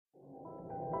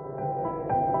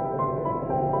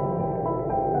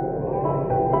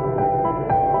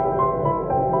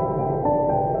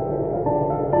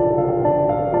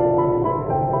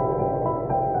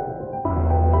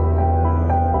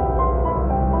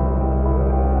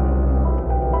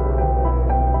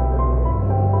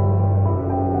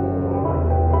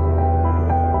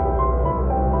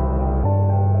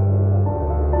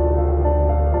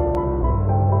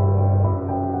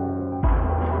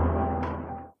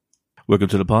Welcome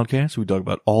to the podcast. We talk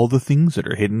about all the things that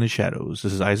are hidden in the shadows.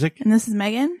 This is Isaac. And this is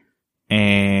Megan.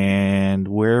 And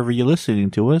wherever you're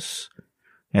listening to us,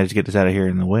 and to get this out of here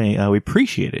in the way, we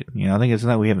appreciate it. You know, I think it's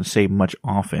not we haven't said much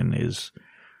often is,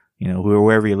 you know,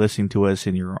 wherever you're listening to us,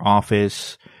 in your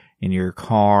office, in your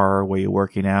car, where you're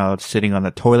working out, sitting on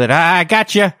the toilet. I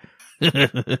gotcha.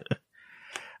 But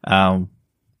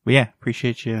yeah,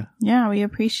 appreciate you. Yeah, we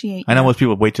appreciate you. I know most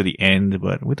people wait to the end,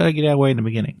 but we thought I'd get out of the way in the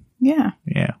beginning. Yeah.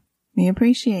 Yeah. We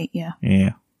appreciate you.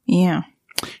 Yeah. Yeah.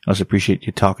 I also appreciate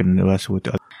you talking to us with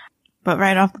But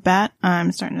right off the bat,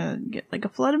 I'm starting to get like a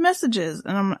flood of messages,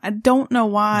 and I don't know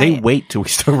why. They wait till we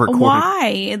start recording.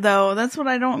 Why though? That's what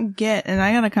I don't get, and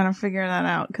I gotta kind of figure that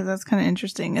out because that's kind of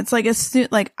interesting. It's like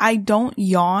like I don't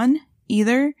yawn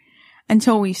either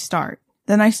until we start.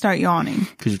 Then I start yawning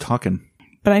Because you're talking.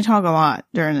 but I talk a lot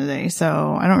during the day,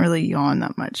 so I don't really yawn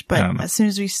that much. But as soon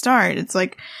as we start, it's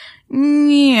like,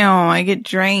 I get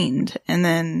drained, and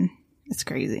then it's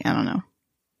crazy. I don't know.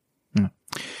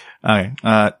 Okay.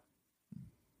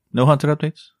 No haunted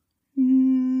updates?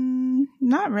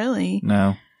 Not really.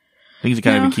 No. Things are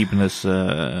kind of keeping us,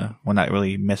 well, not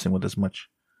really messing with us much.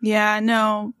 Yeah,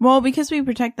 no. Well, because we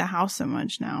protect the house so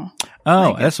much now.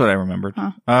 Oh, that's what I remembered.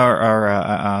 Huh.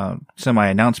 Our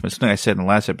semi-announcement, something I said in the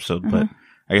last episode, but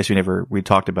I guess we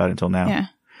talked about it until now. Yeah.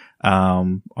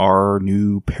 Our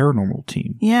new paranormal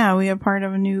team. Yeah, we are part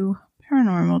of a new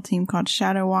paranormal team called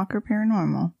Shadow Walker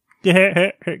Paranormal.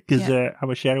 Yeah, because I'm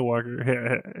a shadow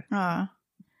walker.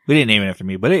 We didn't name it after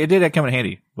me, but it did come in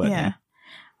handy. But, yeah.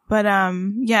 But,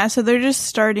 so they're just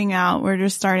starting out. We're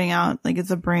just starting out. Like,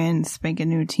 it's a brand spanking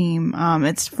new team.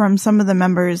 It's from some of the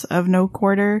members of No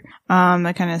Quarter,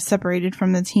 that kind of separated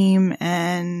from the team.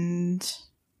 And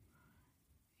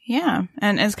yeah.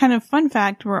 And as kind of fun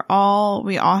fact, we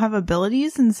all have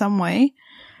abilities in some way.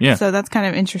 Yeah. So that's kind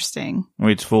of interesting. I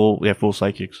mean, we have full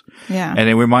psychics. Yeah. And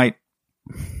then we might,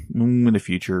 in the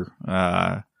future,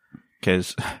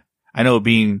 cause I know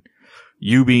being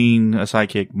a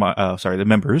psychic, the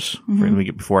members,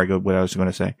 before I go what I was going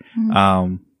to say,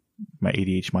 my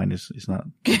ADHD mind is not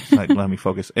letting me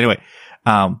focus. Anyway,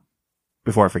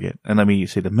 before I forget, and let me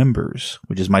say the members,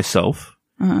 which is myself,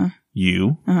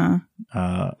 you,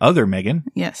 other Megan,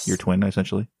 yes, your twin,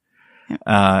 essentially,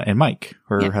 and Mike,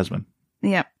 her husband.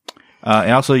 Yep.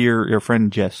 And also your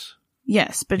friend Jess.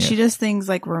 Yes, but she does things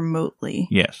like remotely.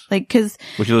 Yes. Like, cause.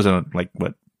 Well, she lives in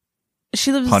what?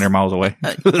 She lives 100 miles away.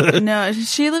 No,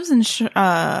 she lives in,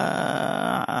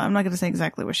 I'm not going to say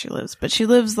exactly where she lives, but she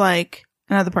lives like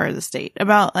another part of the state,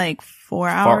 about like 4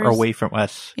 hours. Far away from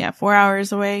us. Yeah, 4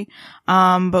 hours away.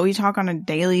 But we talk on a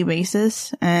daily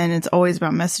basis, and it's always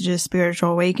about messages,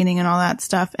 spiritual awakening, and all that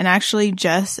stuff. And actually,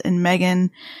 Jess and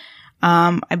Megan,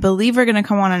 I believe are going to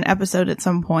come on an episode at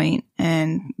some point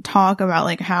and talk about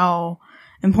like how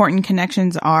important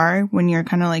connections are when you're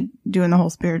kind of like doing the whole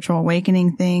spiritual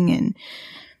awakening thing and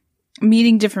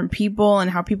meeting different people and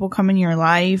how people come in your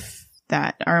life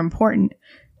that are important.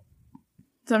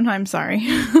 Sometimes, sorry.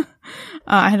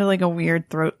 I had like a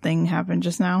weird throat thing happen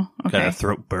just now. Okay. Got a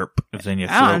throat burp. I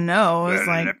don't know. It was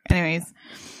like, anyways.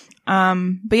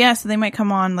 But yeah, so they might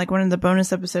come on like one of the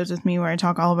bonus episodes with me where I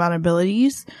talk all about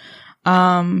abilities.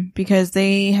 Because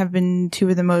they have been two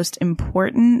of the most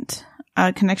important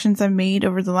connections I've made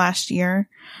over the last year.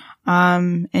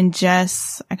 And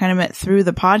Jess, I kind of met through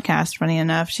the podcast, funny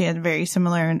enough. She had very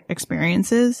similar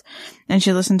experiences, and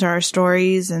she listened to our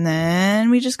stories, and then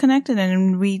we just connected,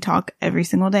 and we talk every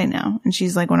single day now. And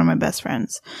she's like one of my best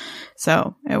friends.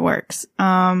 So it works.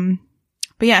 But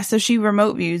yeah, so she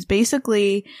remote views.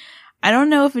 Basically, I don't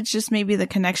know if it's just maybe the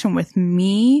connection with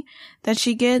me that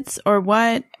she gets or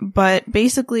what, but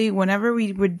basically whenever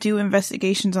we would do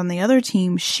investigations on the other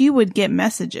team, she would get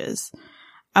messages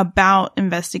about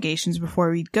investigations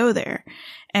before we'd go there.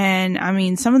 And I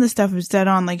mean, some of the stuff was dead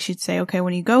on. Like she'd say, okay,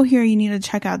 when you go here, you need to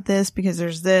check out this because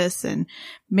there's this, and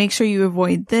make sure you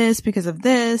avoid this because of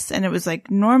this. And it was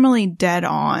like normally dead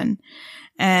on.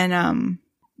 And,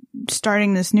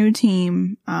 starting this new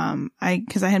team,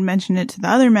 cause I had mentioned it to the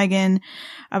other Megan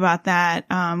about that,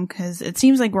 cause it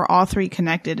seems like we're all three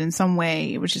connected in some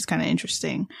way, which is kind of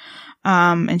interesting.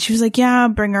 And she was like, yeah,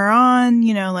 bring her on,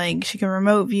 like she can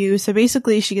remote view. So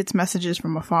basically she gets messages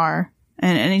from afar,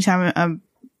 and anytime a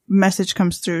message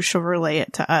comes through, she'll relay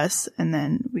it to us, and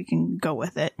then we can go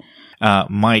with it.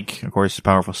 Mike, of course,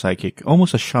 powerful psychic,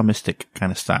 almost a shamanistic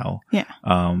kind of style. Yeah.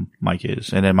 Mike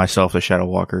is. And then myself, the Shadow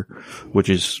Walker, which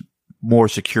is more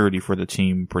security for the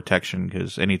team, protection,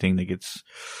 because anything that gets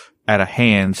at a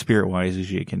hand spirit wise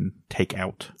as you can take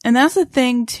out. And that's the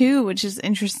thing too, which is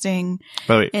interesting.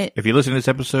 By the way, if you listen to this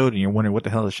episode and you're wondering what the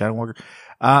hell is Shadow Walker,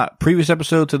 previous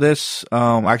episode to this,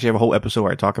 I actually have a whole episode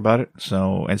where I talk about it.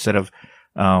 So instead of,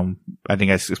 I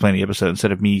think I explained the episode,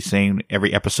 instead of me saying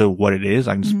every episode what it is,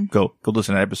 I can just go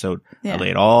listen to that episode. I lay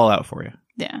it all out for you.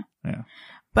 Yeah. Yeah.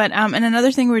 But, and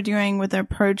another thing we're doing with our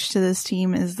approach to this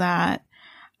team is that,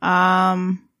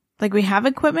 like we have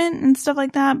equipment and stuff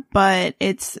like that, but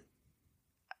it's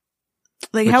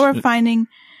like how we're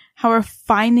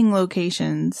finding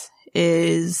locations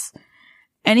is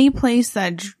any place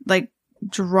that like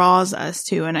draws us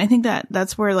to. And I think that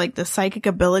that's where like the psychic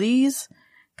abilities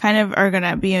kind of are going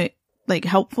to be like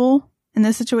helpful in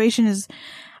this situation is,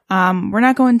 we're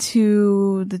not going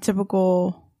to the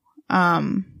typical, but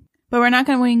we're not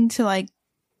going to like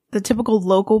the typical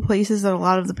local places that a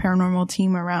lot of the paranormal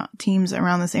teams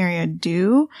around this area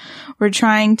do. We're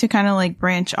trying to kind of like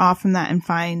branch off from that and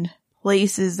find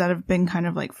places that have been kind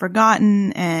of like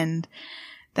forgotten and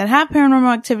that have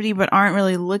paranormal activity but aren't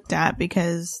really looked at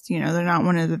because, you know, they're not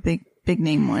one of the big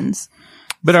name ones.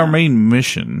 But our main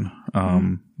mission,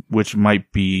 which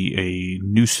might be a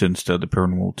nuisance to the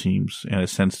paranormal teams in a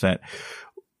sense that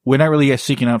we're not really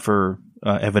seeking out for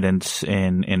evidence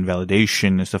and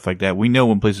validation and stuff like that. We know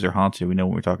when places are haunted. We know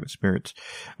when we're talking to spirits.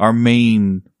 Our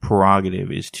main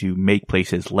prerogative is to make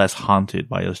places less haunted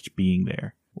by us being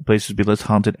there. Places be less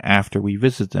haunted after we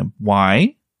visit them.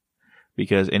 Why?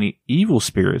 Because any evil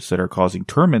spirits that are causing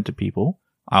torment to people,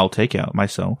 I'll take out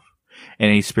myself.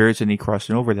 And any spirits that need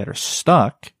crossing over that are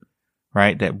stuck,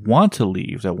 right, that want to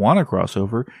leave, that want to cross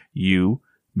over, you,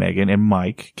 Megan, and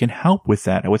Mike can help with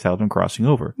that without them crossing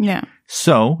over. Yeah.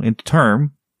 So, in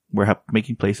turn, we're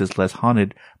making places less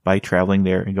haunted by traveling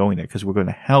there and going there because we're going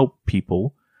to help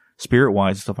people,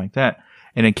 spirit-wise and stuff like that.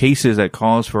 And in cases that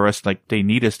cause for us, like, they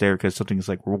need us there because something's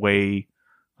like way,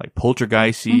 like,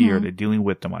 poltergeisty or they're dealing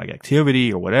with demonic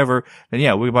activity or whatever, then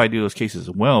yeah, we probably do those cases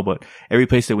as well. But every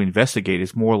place that we investigate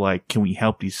is more like, can we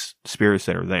help these spirits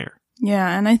that are there?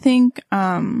 Yeah. And I think,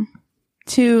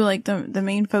 too, like the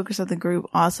main focus of the group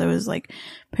also is like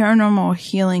paranormal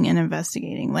healing and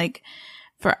investigating. Like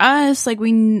for us, like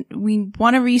we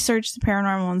want to research the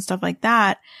paranormal and stuff like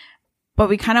that, but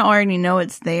we kind of already know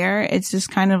it's there. It's just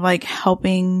kind of like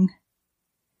helping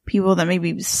people that may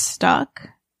be stuck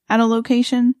at a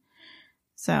location.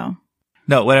 So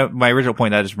no, my original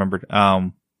point I just remembered,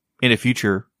 in the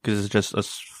future, because it's just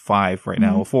us 5 right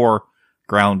now, 4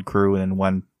 ground crew and then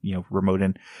 1, you know, remote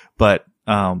in, but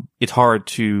it's hard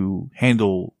to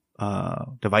handle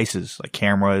devices like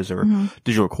cameras or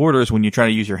digital recorders when you try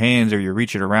to use your hands or you're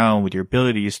reaching around with your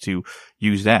abilities to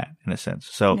use that in a sense.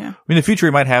 So in the future,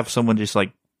 we might have someone just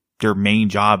like their main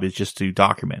job is just to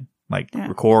document, like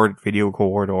record, video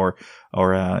record, or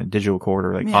digital record,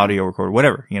 or like audio record,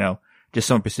 whatever, you know, just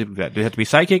something specific that. Do it have to be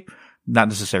psychic? Not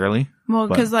necessarily. Well,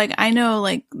 because like I know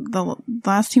like the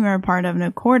last team I were part of,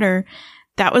 No Quarter,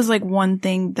 that was like one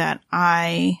thing that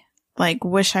I like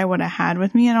wish I would have had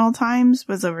with me at all times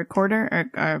was a recorder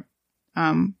or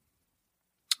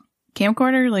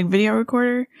camcorder, like video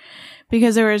recorder,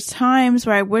 because there was times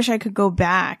where I wish I could go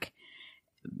back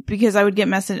because I would get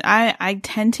I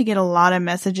tend to get a lot of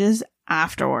messages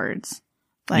afterwards.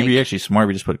 Like, maybe actually smart if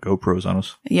we just put GoPros on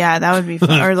us. Yeah, that would be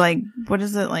fun. Or like, what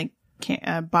is it, like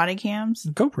body cams?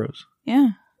 GoPros.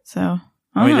 Yeah. So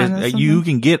I mean, you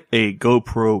can get a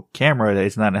GoPro camera that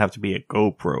does not have to be a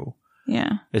GoPro.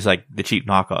 Yeah. It's like the cheap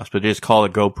knockoffs, but they just call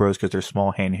it GoPros because they're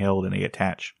small, handheld, and they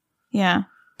attach. Yeah.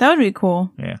 That would be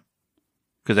cool. Yeah.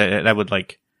 Because that would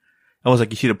like, almost like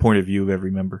you see the point of view of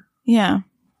every member. Yeah.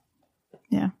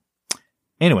 Yeah.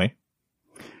 Anyway,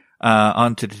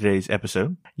 on to today's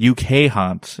episode. UK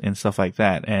haunts and stuff like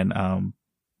that. And,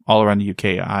 all around the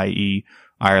UK, i.e.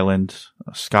 Ireland,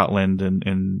 Scotland,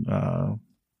 and of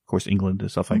course England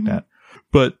and stuff like that.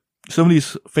 But some of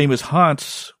these famous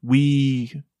haunts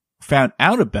we found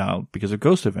out about because of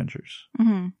Ghost Adventures.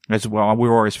 As well, we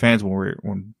were always fans when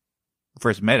we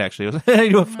first met. Actually, it was you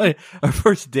know, funny. Our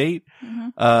first date.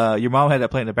 Your mom had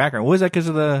that playing in the background. What was that? Because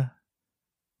of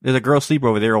there's a girl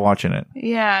sleepover. They were watching it.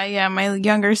 Yeah. My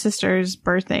younger sister's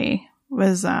birthday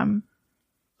was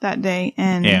that day,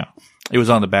 and yeah, it was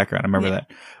on the background. I remember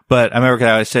that. But I remember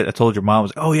I told your mom, I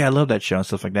was like, oh yeah, I love that show and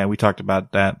stuff like that. We talked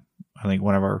about that. I think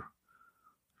one of our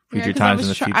future times in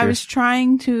the future. I was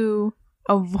trying to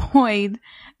avoid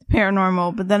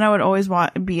paranormal, but then I would always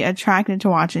be attracted to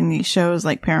watching these shows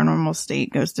like Paranormal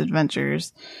State, Ghost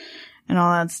Adventures, and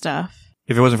all that stuff.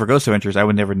 If it wasn't for Ghost Adventures, I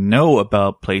would never know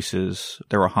about places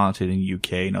that were haunted in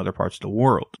UK and other parts of the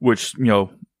world. Which, you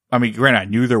know, I mean, granted, I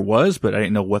knew there was, but I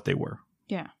didn't know what they were.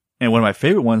 Yeah. And one of my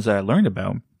favorite ones that I learned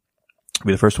about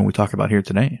be the first one we talk about here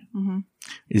today. Mm-hmm.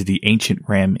 Is the Ancient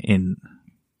Ram Inn.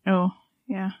 Oh,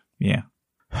 yeah. Yeah.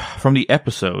 From the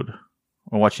episode,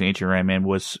 watching Ancient Ram Inn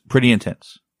was pretty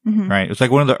intense. Mm-hmm. Right? It was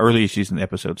like one of the earliest season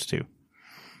episodes too.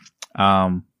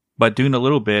 But doing a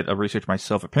little bit of research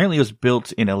myself, apparently it was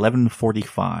built in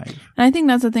 1145. And I think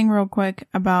that's the thing real quick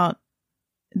about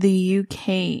the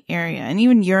UK area and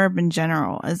even Europe in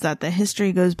general is that the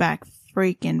history goes back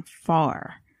freaking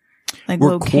far. Like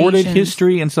recorded locations,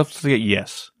 history and stuff like that,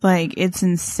 yes. like it's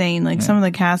insane. Like some of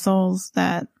the castles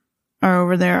that are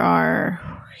over there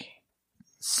are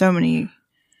so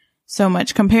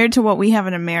much compared to what we have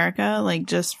in America, like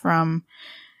just from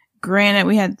granted,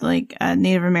 we had like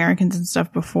Native Americans and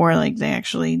stuff before, like they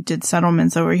actually did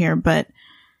settlements over here. But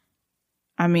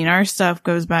I mean, our stuff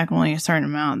goes back only a certain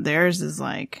amount. Theirs is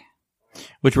like,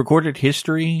 which recorded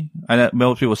history. I know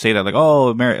most people say that, like, oh,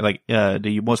 America, like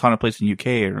the most haunted place in the UK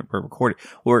are recorded.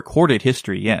 Well, recorded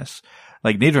history, yes.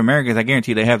 Like Native Americans, I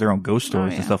guarantee they have their own ghost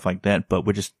stories and stuff like that. But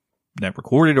we're just not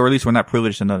recorded, or at least we're not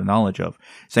privileged to know the knowledge of.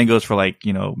 Same goes for like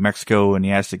Mexico and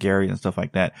the Aztec area and stuff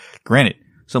like that. Granted.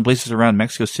 Some places around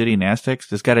Mexico City and Aztecs,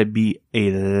 there's got to be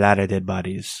a lot of dead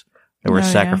bodies that were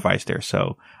sacrificed there.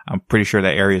 So I'm pretty sure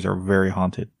that areas are very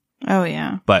haunted. Oh,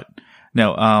 yeah. But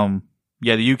no,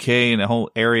 yeah, the UK and the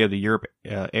whole area of the Europe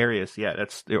areas, yeah,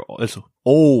 it's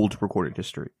old recorded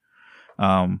history.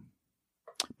 But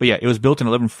yeah, it was built in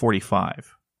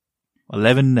 1145.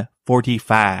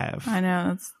 1145. I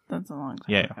know, that's a long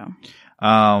time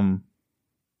ago.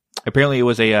 Apparently it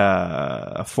was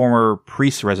a former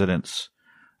priest residence.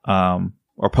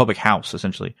 Or public house,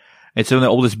 essentially. It's one of the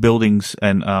oldest buildings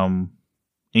in,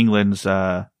 England's,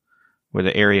 where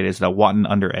the area is, the Watton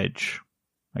Under Edge.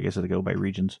 I guess it'll go by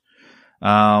regions.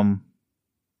 Yeah.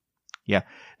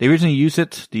 They originally used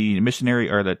it, the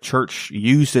missionary, or the church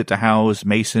used it to house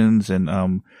masons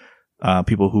and,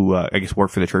 people who, I guess work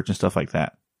for the church and stuff like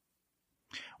that.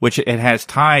 Which it has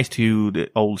ties to the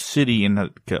old city and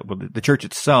the church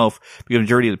itself, because the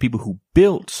majority of the people who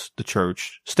built the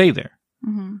church stay there.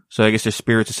 Mm-hmm. So I guess their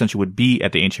spirits essentially would be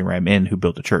at the Ancient Ram Inn who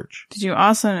built the church. Did you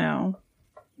also know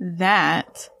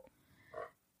that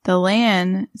the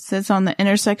land sits on the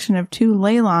intersection of two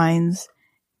ley lines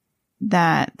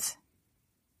that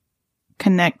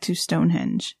connect to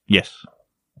Stonehenge? Yes.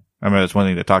 I remember that's one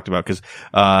thing they talked about because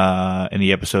in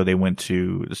the episode they went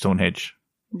to the Stonehenge.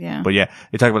 Yeah. But yeah,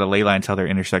 they talk about the ley lines, how they're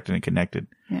intersected and connected.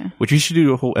 Yeah. Which we should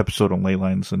do a whole episode on ley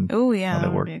lines and oh yeah, how that they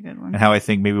would work. be a good one. And how I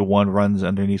think maybe one runs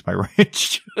underneath my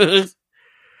ranch.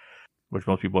 Which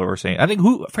most people were saying. I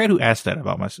forgot who asked that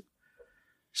about my.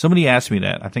 Somebody asked me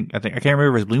that. I can't remember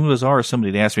if it was Bloom Lazar or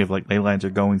somebody. They asked me if like ley lines are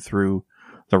going through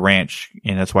the ranch,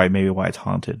 and that's why it's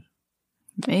haunted.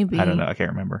 Maybe. I don't know. I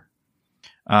can't remember.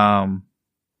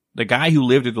 The guy who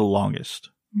lived it the longest,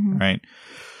 right?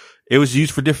 It was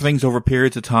used for different things over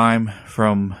periods of time,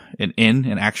 from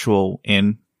an actual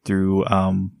inn, through,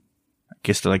 I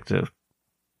guess like the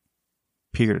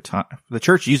period of time. The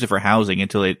church used it for housing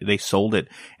until they sold it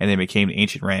and then became the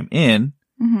Ancient Ram Inn,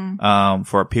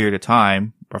 for a period of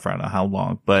time. I don't know how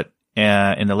long, but,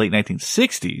 in the late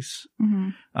 1960s,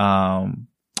 a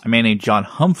man named John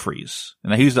Humphreys,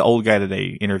 and he was the old guy that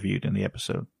they interviewed in the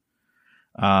episode,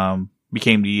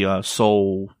 became the,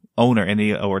 sole owner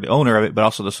the owner of it, but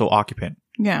also the sole occupant.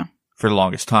 Yeah. For the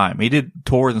longest time. He did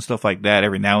tours and stuff like that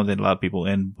every now and then, a lot of people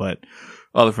in, but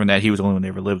other from that, he was the only one that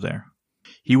ever lived there.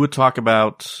 He would talk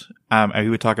about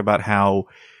how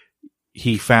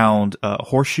he found a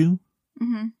horseshoe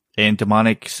and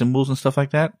demonic symbols and stuff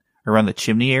like that around the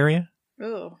chimney area.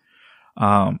 Oh.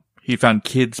 He found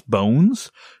kids' bones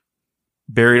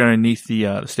buried underneath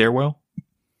the stairwell.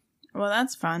 Well,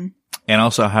 that's fun. And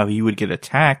also how he would get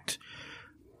attacked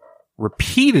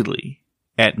repeatedly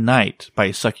at night by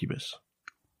a succubus.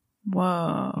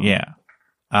 Whoa. Yeah.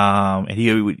 And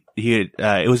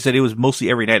it was said it was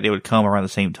mostly every night they would come around the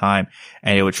same time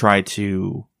and they would try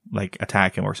to like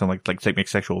attack him or something like make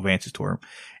sexual advances toward him.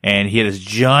 And he had this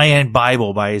giant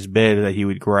Bible by his bed that he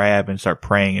would grab and start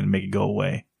praying and make it go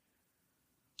away.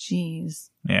 Jeez.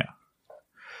 Yeah.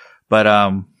 But,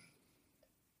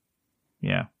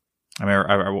 yeah. I mean,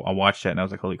 I watched that and I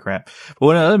was like, holy crap. But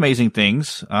one of the other amazing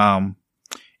things, is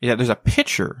that there's a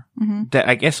picture that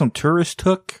I guess some tourists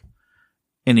took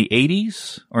in the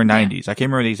 80s or 90s. I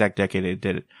can't remember the exact decade they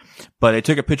did it. But they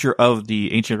took a picture of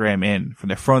the Ancient Ram Inn from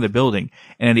the front of the building.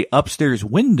 And in the upstairs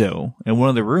window in one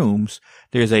of the rooms,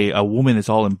 there's a woman that's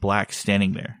all in black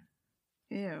standing there.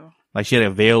 Ew. Like she had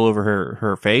a veil over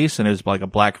her face and it was like a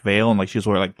black veil and like she was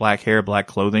wearing like black hair, black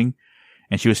clothing.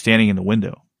 And she was standing in the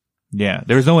window. Yeah.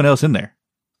 There was no one else in there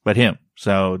but him.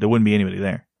 So there wouldn't be anybody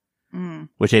there.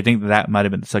 which I think that might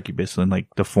have been the succubus and like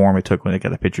the form it took when they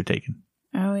got the picture taken.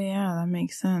 Oh yeah, that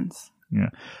makes sense. Yeah.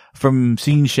 From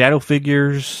seeing shadow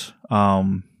figures,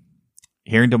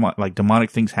 hearing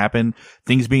demonic things happen,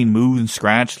 things being moved and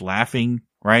scratched, laughing,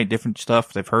 right? Different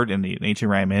stuff they've heard in the ancient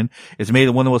Ram Inn. It's made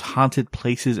it one of the most haunted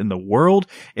places in the world,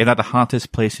 if not the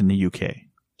hauntedest place in the UK.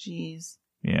 Jeez.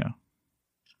 Yeah.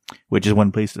 Which is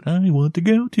one place that I want to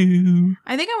go to.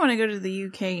 I think I want to go to the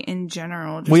UK in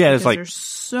general. Just It's like there's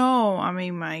so, I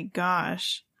mean, my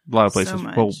gosh. A lot of places.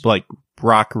 So Well, like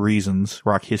rock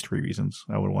history reasons,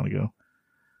 I would want to go.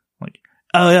 Like,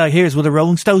 oh yeah, here's where the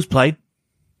Rolling Stones played.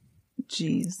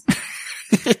 Jeez.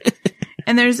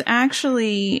 And there's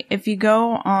actually, if you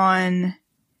go on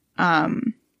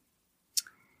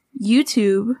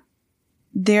YouTube,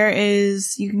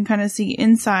 you can kind of see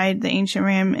inside the Ancient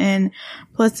Ram Inn.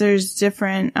 Plus there's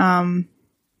different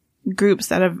groups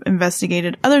that have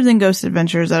investigated other than Ghost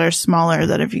Adventures that are smaller,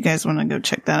 that if you guys want to go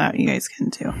check that out, you guys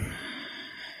can too.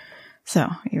 So,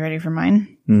 you ready for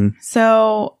mine?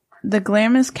 So, the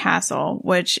Glamis Castle,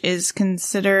 which is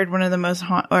considered one of the most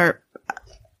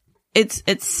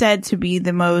it's said to be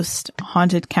the most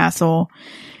haunted castle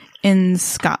in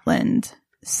Scotland.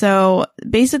 So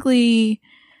basically,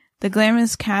 the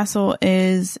Glamis Castle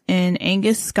is in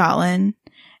Angus, Scotland,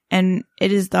 and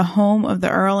it is the home of the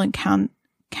Earl and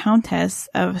Countess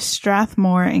of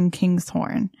Strathmore and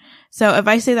Kingsthorne. So if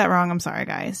I say that wrong, I'm sorry,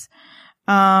 guys.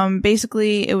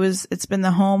 Basically, it's been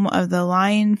the home of the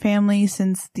Lyon family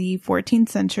since the 14th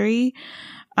century.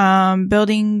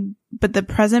 But the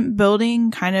present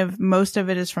building, kind of most of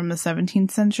it is from the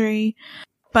 17th century.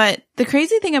 But the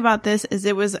crazy thing about this is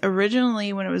it was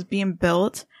originally, when it was being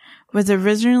built, was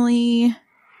originally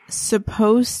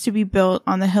supposed to be built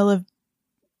on the hill of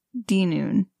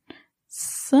Dinoon.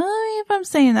 Sorry if I'm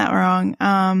saying that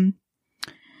wrong.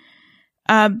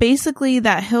 Basically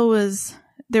that hill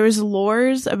there was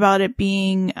lores about it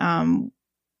being,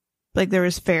 like there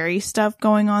was fairy stuff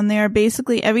going on there.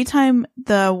 Basically, every time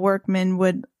the workmen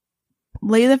would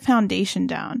lay the foundation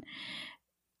down,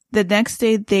 the next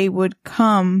day they would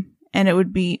come and it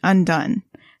would be undone.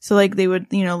 So like they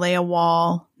would, lay a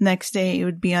wall. Next day it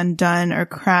would be undone or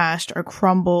crashed or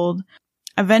crumbled.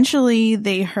 Eventually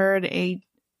they heard a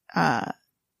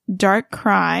dark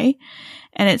cry,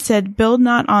 and it said, "Build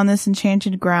not on this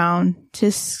enchanted ground,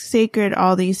 'tis sacred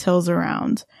all these hills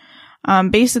around."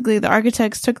 Basically, the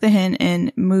architects took the hint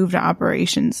and moved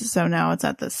operations, so now it's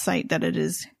at the site that it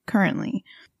is currently.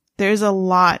 There's a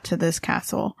lot to this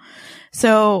castle.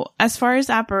 So, as far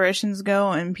as apparitions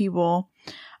go and people,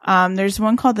 there's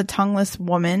one called the Tongueless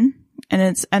Woman, and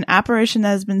it's an apparition that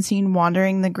has been seen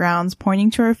wandering the grounds,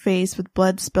 pointing to her face with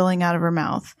blood spilling out of her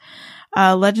mouth.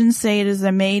 Legends say it is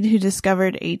a maid who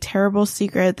discovered a terrible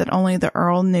secret that only the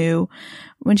Earl knew.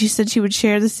 When she said she would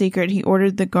share the secret, he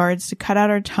ordered the guards to cut out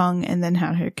her tongue and then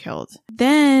had her killed.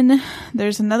 Then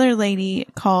there's another lady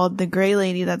called the Grey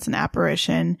Lady that's an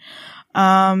apparition.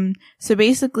 So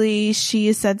basically she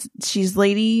is said she's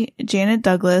Lady Janet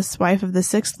Douglas, wife of the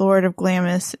 6th Lord of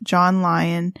Glamis, John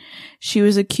Lyon. She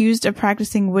was accused of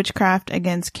practicing witchcraft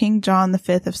against King John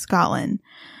V of Scotland.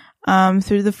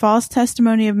 Through the false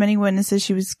testimony of many witnesses,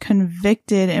 she was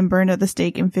convicted and burned at the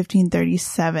stake in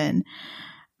 1537.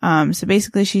 So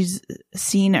basically she's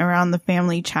seen around the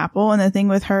family chapel, and the thing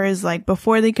with her is, like,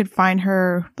 before they could find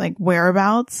her, like,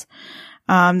 whereabouts,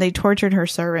 they tortured her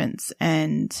servants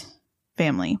and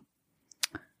family.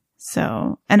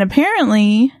 So, and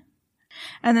apparently,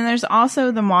 and then there's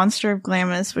also the Monster of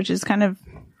Glamis, which is kind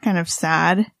of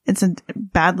sad. It's a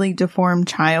badly deformed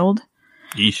child.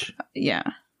 Yeesh. Yeah.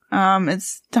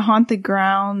 It's to haunt the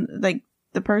ground, like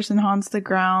the person haunts the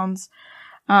grounds.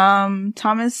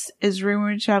 Thomas is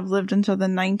rumored to have lived until the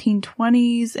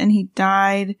 1920s, and he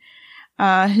died.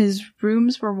 His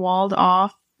rooms were walled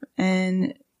off,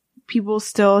 and people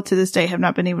still to this day have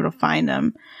not been able to find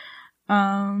him.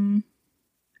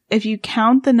 If you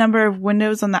count the number of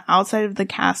windows on the outside of the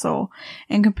castle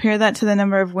and compare that to the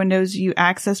number of windows you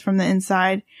access from the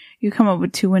inside, you come up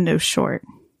with 2 windows short.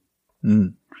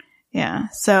 Yeah.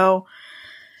 So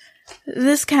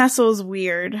this castle is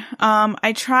weird.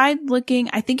 I tried looking,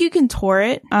 I think you can tour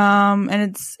it. And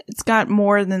it's got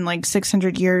more than like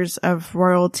 600 years of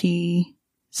royalty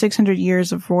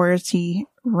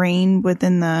reign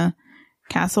within the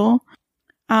castle.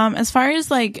 As far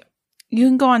as like, you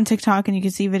can go on TikTok and you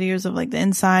can see videos of like the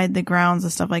inside, the grounds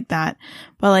and stuff like that.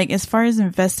 But like, as far as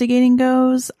investigating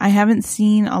goes, I haven't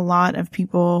seen a lot of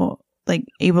people like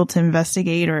able to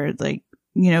investigate, or like,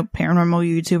 paranormal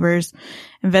YouTubers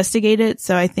investigate it.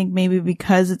 So I think maybe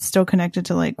because it's still connected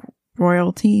to like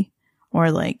royalty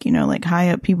or like, like high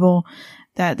up people,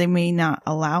 that they may not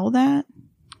allow that.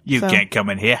 You can't come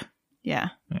in here. Yeah.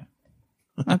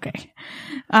 Okay.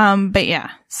 But yeah.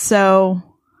 So,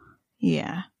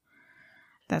 yeah.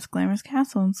 That's Glamorous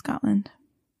Castle in Scotland.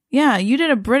 Yeah, you did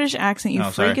a British accent, you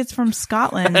freak. Sorry. It's from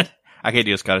Scotland. I can't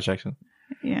do a Scottish accent.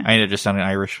 Yeah. I ended up just sounding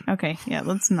Irish. Okay, yeah,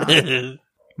 let's not.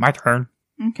 My turn.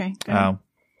 Okay, go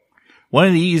one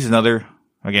of these, another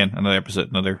episode,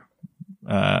 another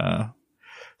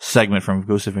segment from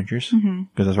Ghost Adventures,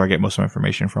 because that's where I get most of my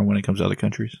information from when it comes to other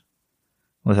countries.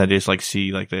 Unless I just like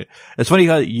see like it's funny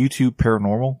how YouTube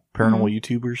paranormal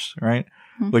YouTubers, right?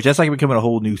 Which that's like becoming a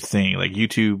whole new thing, like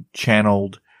YouTube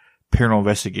channeled paranormal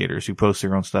investigators who post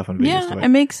their own stuff on videos. Yeah, it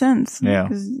makes sense. Yeah,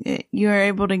 because you're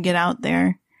able to get out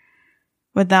there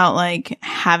without like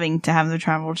having to have the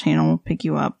Travel Channel pick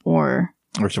you up or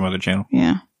some other channel.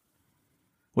 Yeah.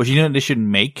 Which you know they should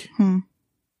make.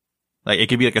 Like it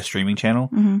could be like a streaming channel,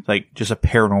 like just a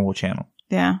paranormal channel.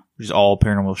 Yeah. Which is all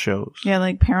paranormal shows. Yeah,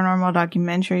 like paranormal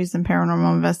documentaries and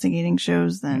paranormal investigating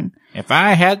shows. Then if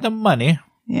I had the money.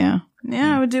 Yeah,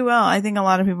 it would do well. I think a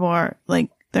lot of people are like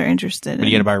they're interested. But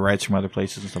you got to buy rights from other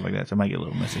places and stuff like that, so it might get a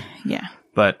little messy. Yeah.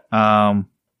 But one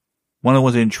of the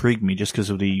ones that intrigued me just because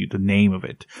of the name of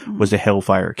it was the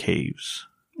Hellfire Caves.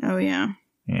 Oh yeah.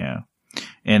 Yeah.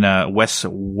 In West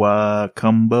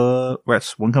Wycombe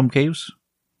Caves.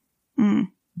 I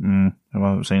don't know if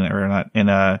I'm saying that right or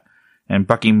not. In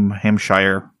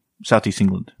Buckinghamshire, southeast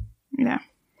England. Yeah.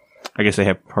 I guess they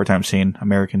have a hard time saying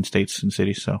American states and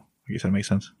cities, so I guess that makes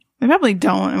sense. They probably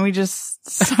don't, and we just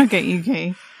suck at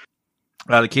UK.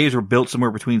 The caves were built somewhere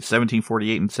between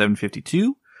 1748 and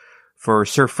 752 for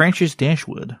Sir Francis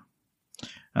Dashwood.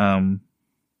 The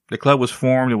club was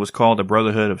formed. It was called the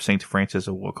Brotherhood of St. Francis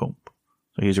of Wycombe.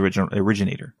 So he's the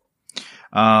originator.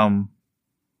 And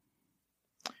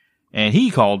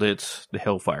he called it the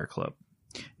Hellfire Club.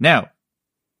 Now,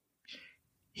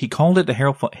 he called it the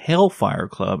Hellfire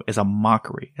Club as a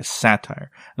mockery, as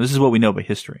satire. And this is what we know about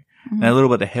history. And a little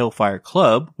about the Hellfire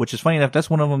Club, which is funny enough, that's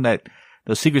one of them that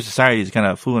those secret societies kind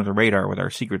of flew under the radar with our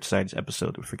Secret Societies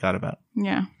episode that we forgot about.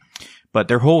 Yeah. But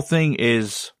their whole thing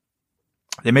is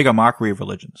they make a mockery of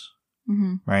religions.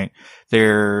 Right?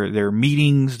 Their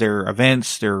meetings, their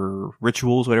events, their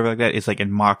rituals, whatever like that, is like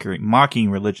in mocking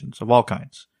religions of all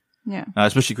kinds. Yeah.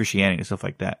 Especially Christianity and stuff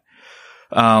like that.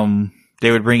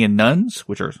 They would bring in nuns,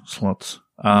 which are sluts,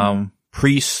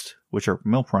 priests, which are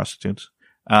male prostitutes,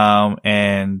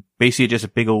 and basically just a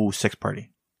big old sex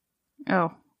party.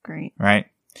 Oh, great. Right?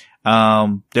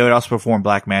 They would also perform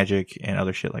black magic and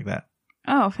other shit like that.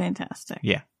 Oh, fantastic.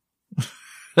 Yeah.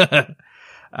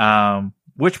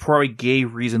 Which probably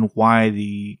gave reason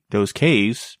why those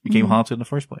caves became haunted in the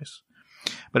first place.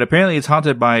 But apparently it's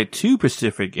haunted by two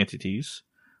Pacific entities,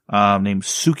 named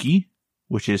Suki,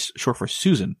 which is short for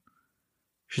Susan.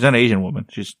 She's not an Asian woman.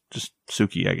 She's just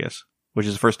Suki, I guess, which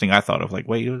is the first thing I thought of. Like,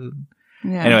 wait,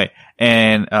 yeah. Anyway,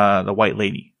 and, the White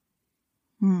Lady.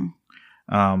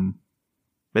 But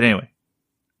anyway,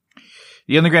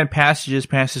 the underground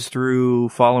passes through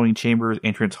following chambers,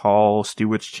 entrance hall,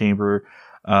 steward's chamber,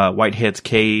 Whitehead's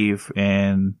cave,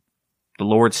 and the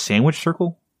Lord's Sandwich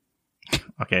Circle.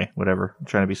 Okay, whatever. I'm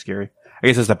trying to be scary. I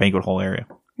guess that's the banquet hall area.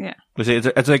 Yeah.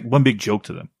 It's like one big joke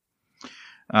to them.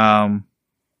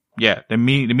 Yeah, the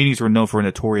meetings were known for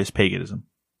notorious paganism.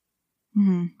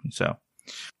 So,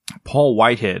 Paul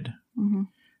Whitehead,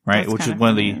 right, That's which is one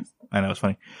of the, I know it's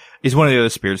funny. He's one of the other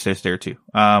spirits that's there too.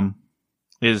 Was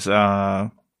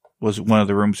one of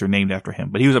the rooms are named after him,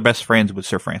 but he was best friends with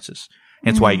Sir Francis.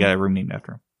 Hence why he got a room named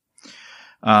after him.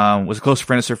 Was a close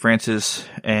friend of Sir Francis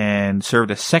and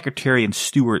served as secretary and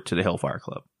steward to the Hellfire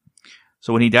Club.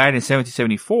 So when he died in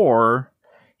 1774,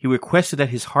 he requested that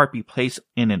his heart be placed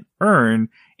in an urn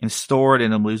and stored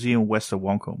in a museum west of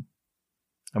Wycombe.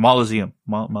 A mausoleum.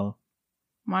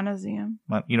 Monoseum.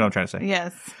 You know what I'm trying to say.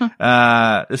 Yes.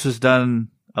 This was done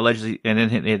allegedly, and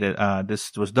then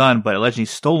this was done, but allegedly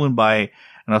stolen by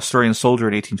an Australian soldier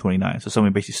in 1829. So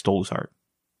someone basically stole his heart,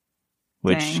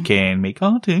 which can make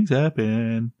hauntings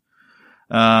happen.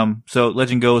 So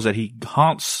legend goes that he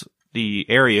haunts the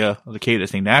area of the cave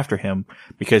that's named after him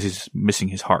because he's missing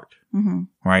his heart.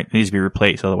 Right? It needs to be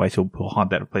replaced, otherwise he'll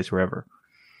haunt that place forever.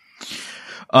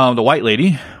 The White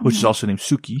Lady, which is also named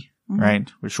Suki, right?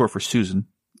 Which is short for Susan.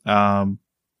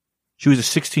 She was a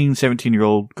 16,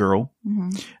 17-year-old girl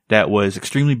that was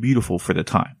extremely beautiful for the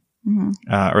time.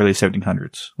 Early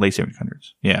 1700s, late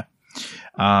 1700s. Yeah.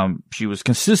 She was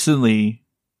consistently,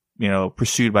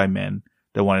 pursued by men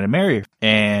that wanted to marry her.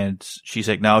 And she's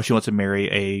like, now she wants to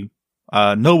marry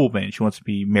a nobleman. She wants to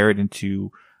be married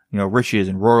into, riches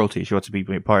and royalty. She wants to be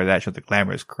part of that. She wants the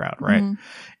glamorous crowd, right?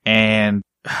 And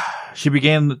she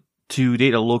began to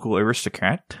date a local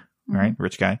aristocrat, right?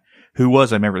 Rich guy, who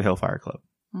was a member of the Hellfire Club.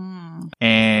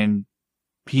 And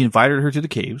he invited her to the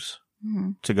caves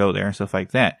to go there and stuff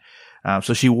like that.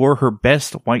 So she wore her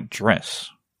best white dress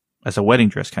as a wedding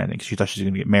dress kind of thing, because she thought she was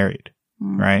going to get married,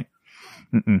 right?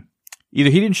 Either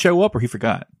he didn't show up or he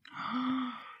forgot.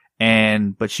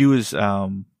 But she was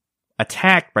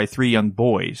attacked by 3 young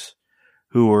boys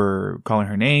who were calling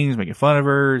her names, making fun of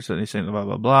her. So they said blah,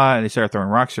 blah, blah. And they started throwing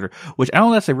rocks at her, which I don't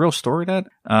know if that's a real story, that,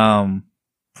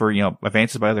 for,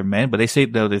 advances by other men. But they say,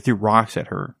 though, they threw rocks at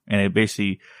her, and it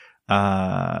basically,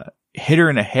 hit her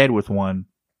in the head with one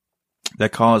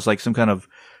that caused like some kind of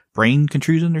brain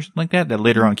contusion or something like that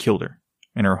later on killed her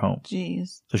in her home.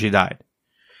 Jeez. So she died.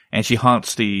 And she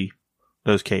haunts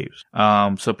those caves.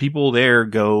 So people there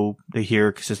they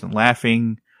hear consistent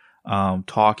laughing,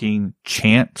 talking,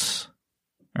 chants,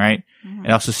 right?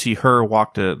 And also see her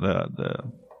walk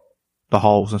the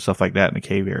halls and stuff like that in the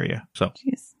cave area. So,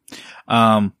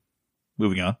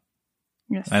 moving on.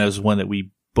 Yes. And it was one that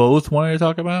we both wanted to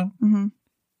talk about.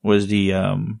 Was the,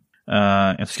 in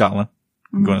Scotland.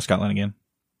 I'm going to Scotland again.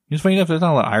 It's funny enough, there's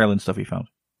not a lot of Ireland stuff he found.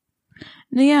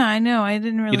 Yeah, I know. I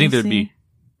didn't really You think there'd see. be,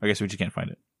 I guess we just can't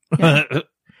find it. Yeah.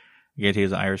 You get to hear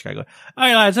an Irish guy going, all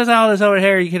right, lads, that's all this over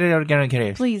here. You get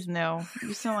it. Please, no.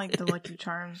 You sound like the Lucky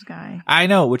Charms guy. I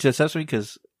know, which upsets me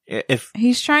because if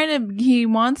he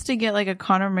wants to get like a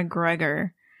Conor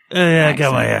McGregor. yeah,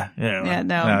 come on, accent. yeah. Yeah,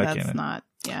 no, I that's can't. not.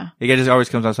 Yeah. The guy just always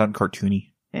comes out sounding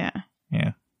cartoony. Yeah.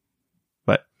 Yeah.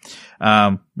 But,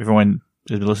 everyone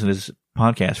has been listening to this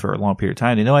podcast for a long period of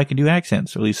time. They know I can do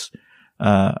accents, or at least,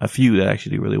 a few that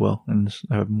actually do really well, and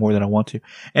I have more than I want to.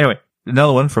 Anyway,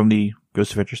 another one from the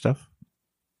Ghost Adventure stuff,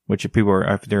 which if people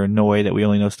are, if they're annoyed that we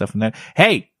only know stuff from that.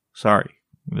 Hey, sorry.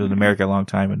 I was in America a long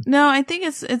time. And No, I think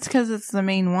it's because it's the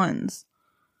main ones.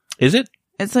 is it?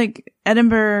 It's like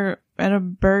Edinburgh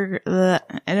Vaults.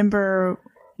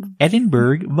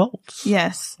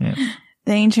 Yes. Yeah.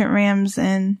 The Ancient Rams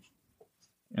and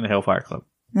And the Hellfire Club.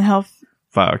 the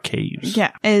Fire Caves.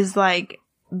 Yeah, is like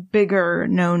bigger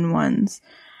known ones.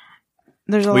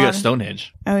 There's a We lot. got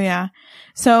Stonehenge. Oh yeah.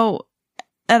 So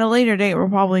at a later date, we'll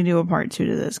probably do a part 2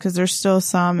 to this because there's still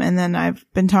some. And then I've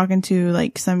been talking to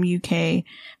like some UK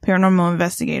paranormal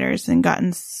investigators and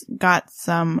got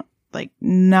some like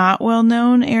not well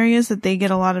known areas that they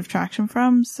get a lot of traction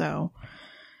from. So,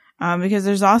 because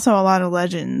there's also a lot of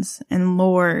legends and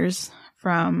lores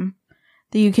from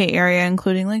the UK area,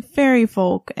 including like fairy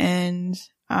folk. And,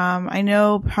 I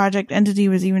know Project Entity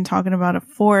was even talking about a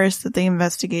forest that they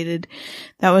investigated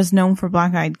that was known for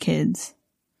black-eyed kids.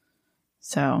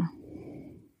 So,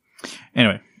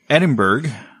 Anyway, Edinburgh,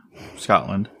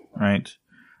 Scotland, right?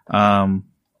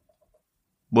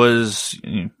 Was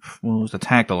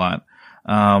attacked a lot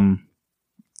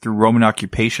through Roman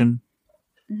occupation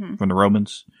from the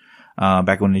Romans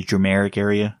back when the Germanic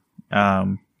area.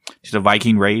 Just the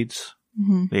Viking raids,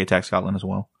 they attacked Scotland as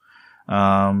well.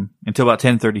 Until about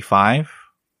 1035,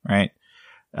 right?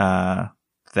 That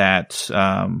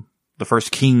the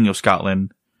first king of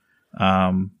Scotland,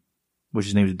 which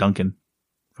his name is Duncan,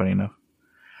 funny enough,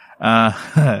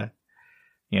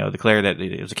 declared that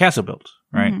it was a castle built,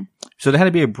 right? So there had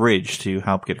to be a bridge to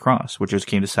help get across, which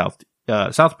came to South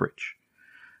Bridge.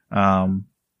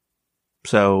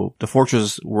 So the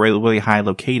fortress was really high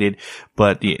located,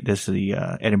 but the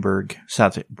Edinburgh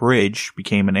South Bridge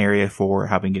became an area for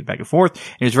helping get back and forth,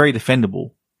 and it's very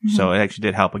defendable. So it actually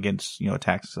did help against,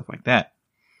 attacks and stuff like that.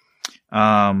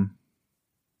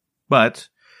 But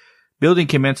building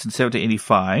commenced in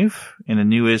 1785, and the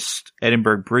newest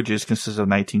Edinburgh bridges consist of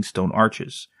 19 stone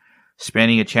arches,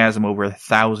 spanning a chasm over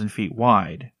 1,000 feet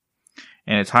wide.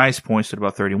 And its highest point stood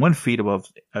about 31 feet above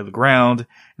the ground,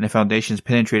 and the foundations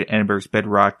penetrated Edinburgh's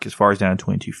bedrock as far as down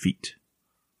 22 feet.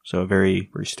 So very,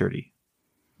 very sturdy.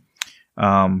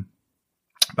 By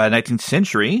the 19th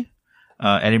century,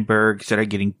 Edinburgh started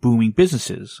getting booming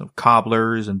businesses of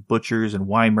cobblers and butchers and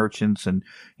wine merchants, and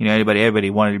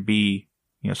everybody wanted to be,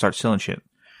 start selling shit.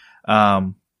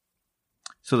 So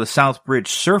the South Bridge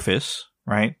surface,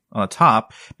 right, on the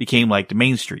top became like the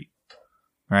main street.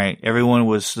 Right,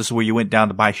 this is where you went down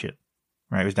to buy shit.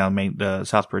 Right, it was down the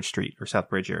South Bridge Street or South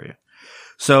Bridge area.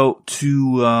 So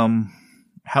to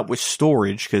help with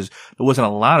storage, because there wasn't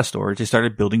a lot of storage, they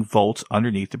started building vaults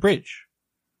underneath the bridge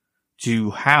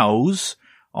to house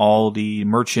all the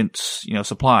merchants,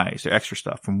 supplies, their extra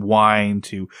stuff, from wine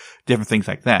to different things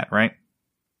like that. Right.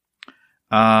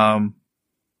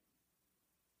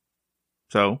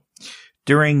 So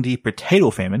during the potato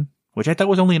famine, which I thought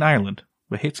was only in Ireland,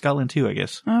 but hit Scotland too, I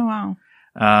guess. oh wow.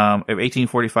 Of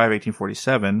 1845,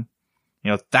 1847,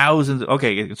 thousands,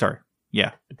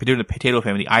 during the Potato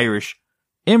Famine, the Irish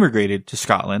immigrated to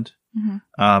Scotland,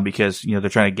 because, they're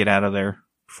trying to get out of there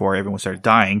before everyone started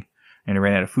dying and they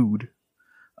ran out of food.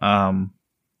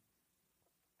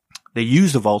 They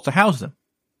used the vaults to house them.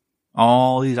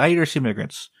 All these Irish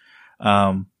immigrants.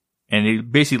 And they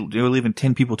were leaving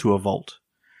 10 people to a vault.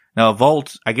 Now, a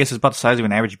vault, I guess, is about the size of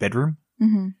an average bedroom.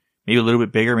 Maybe a little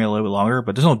bit bigger, maybe a little bit longer,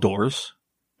 but there's no doors.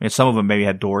 I mean, some of them maybe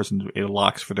had doors and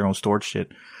locks for their own storage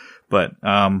shit. But,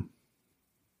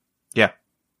 yeah.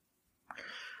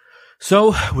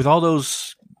 So, with all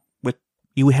those,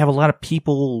 you have a lot of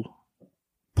people,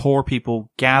 poor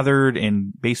people, gathered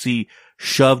and basically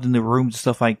shoved in the rooms and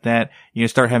stuff like that. You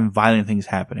start having violent things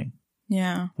happening.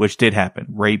 Yeah. Which did happen.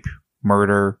 Rape,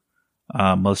 murder,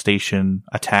 molestation,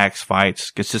 attacks,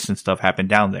 fights, consistent stuff happened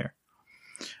down there.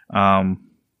 And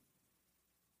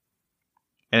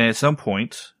at some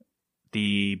point,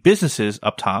 the businesses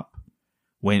up top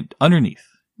went underneath.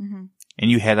 And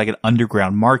you had like an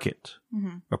underground market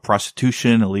of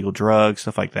prostitution, illegal drugs,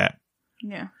 stuff like that.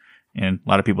 Yeah. And a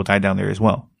lot of people died down there as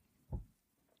well.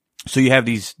 So you have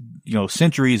these,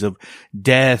 centuries of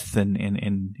death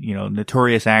and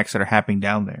notorious acts that are happening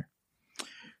down there.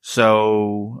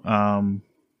 So,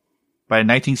 by the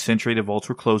 19th century, the vaults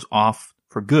were closed off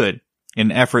for good in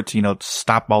an effort to,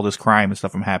 stop all this crime and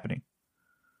stuff from happening.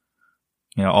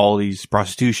 All these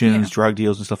prostitutions, drug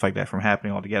deals and stuff like that from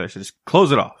happening altogether. So just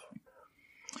close it off.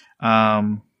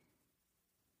 And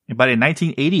by the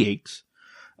 1988,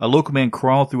 a local man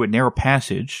crawled through a narrow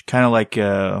passage, kind of like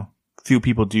a few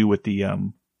people do with the,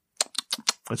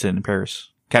 what's it in Paris?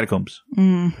 Catacombs.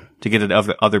 To get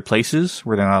to other places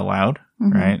where they're not allowed,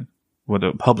 right? Where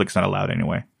the public's not allowed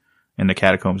anyway. In the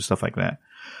catacombs and stuff like that.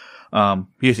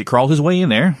 He crawled his way in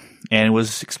there and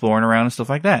was exploring around and stuff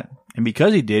like that. And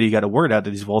because he did, he got a word out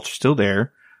that these vaults are still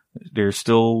there. They're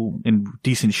still in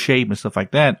decent shape and stuff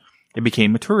like that. It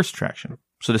became a tourist attraction.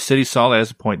 So the city saw that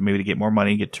as a point maybe to get more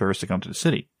money and get tourists to come to the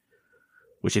city.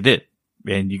 Which it did.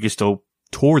 And you can still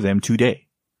tour them today.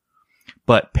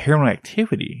 But paranormal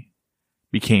activity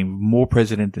became more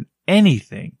present than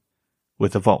anything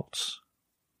with the vaults.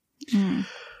 Whew.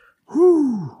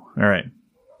 All right.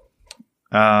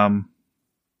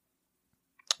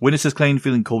 Witnesses claimed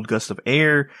feeling cold gusts of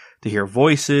air, to hear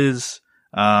voices,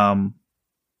 an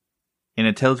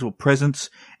intelligible presence,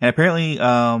 and apparently,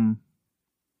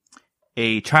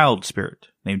 a child spirit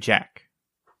named Jack.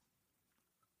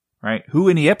 Right? Who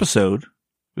in the episode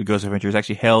with Ghost Adventures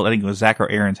actually held, I think it was Zach or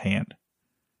Aaron's hand.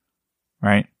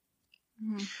 Right?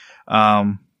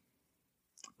 But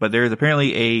there's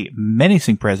apparently a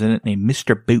menacing president named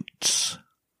Mr. Boots.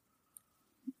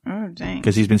 Oh, dang.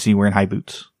 Because he's been seen wearing high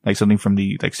boots. Like something from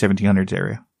the 1700s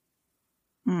area.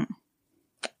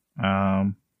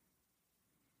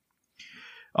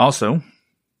 Also,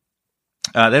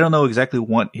 they don't know exactly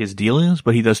what his deal is,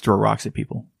 but he does throw rocks at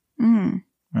people.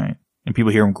 Right? And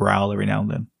people hear him growl every now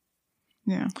and then.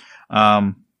 Yeah.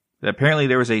 Apparently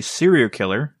there was a serial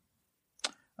killer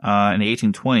in the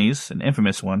 1820s, an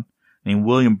infamous one, named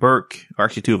William Burke, or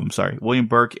actually two of them, sorry. William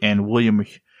Burke and William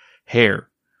Hare,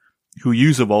 who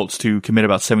used the vaults to commit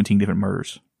about 17 different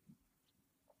murders.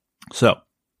 So,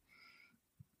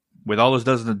 with all those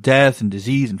dozens of death and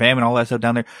disease and famine, all that stuff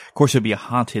down there, of course it'd be a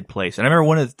haunted place. And I remember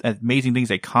one of the amazing things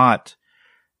they caught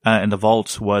in the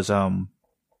vaults was an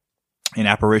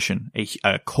apparition,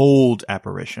 a cold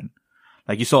apparition.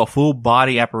 Like you saw a full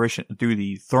body apparition through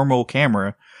the thermal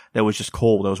camera that was just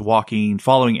cold. That was walking,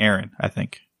 following Aaron, I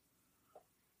think.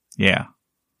 Yeah.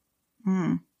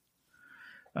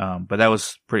 But that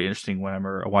was pretty interesting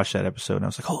whenever I watched that episode and I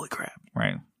was like, holy crap,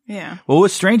 right? Yeah. Well,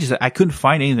 what's strange is that I couldn't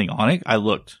find anything on it. I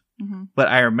looked. But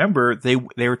I remember they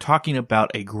were talking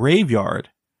about a graveyard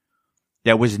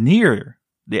that was near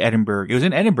the Edinburgh. It was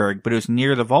in Edinburgh, but it was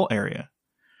near the vault area.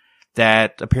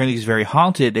 That apparently is very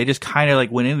haunted. They just kind of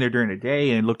like went in there during the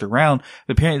day and looked around.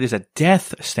 But apparently there's a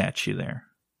death statue there.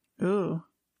 Ooh.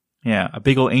 Yeah, a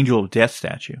big old angel of death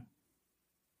statue.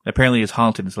 Apparently it's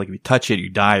haunted. It's like if you touch it, you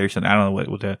die or something. I don't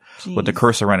know what the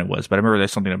curse around it was, but I remember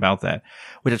there's something about that.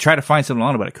 Which I tried to find something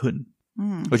on it, but I couldn't.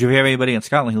 Which if you have anybody in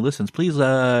Scotland who listens, please,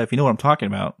 if you know what I'm talking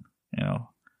about,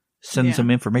 send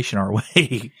some information our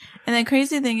way. And the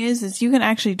crazy thing is you can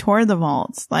actually tour the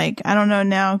vaults. Like, I don't know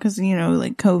now because,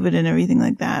 like COVID and everything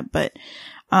like that, but,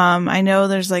 I know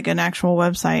there's like an actual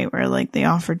website where like they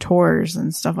offer tours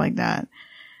and stuff like that.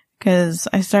 Cause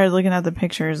I started looking at the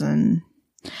pictures and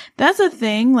that's a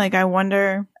thing. Like, I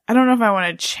wonder, I don't know if I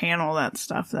want to channel that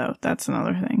stuff though. That's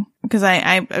another thing. Because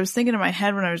I was thinking in my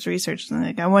head when I was researching,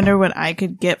 like, I wonder what I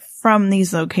could get from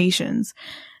these locations.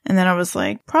 And then I was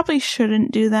like, probably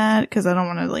shouldn't do that because I don't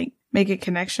want to like make a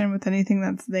connection with anything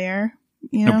that's there.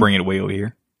 You know? Bring it way over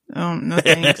here. Oh, no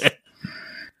thanks.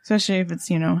 Especially if it's,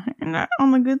 not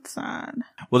on the good side.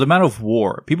 Well, the amount of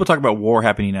war, people talk about war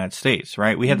happening in the United States,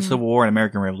 right? We had the Civil War and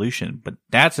American Revolution, but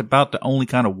that's about the only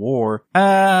kind of war.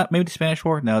 Maybe the Spanish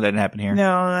War? No, that didn't happen here.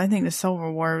 No, I think the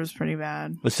Civil War was pretty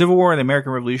bad. The Civil War and the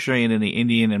American Revolution and then the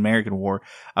Indian and American War,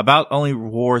 about only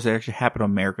wars that actually happened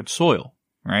on American soil,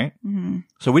 right? Mm-hmm.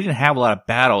 So we didn't have a lot of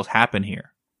battles happen here.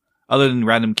 Other than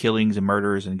random killings and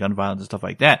murders and gun violence and stuff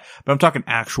like that. But I'm talking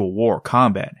actual war,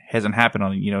 combat. Hasn't happened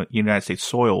on, United States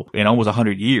soil in almost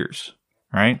 100 years,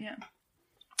 right? Yeah.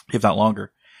 If not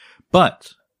longer.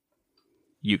 But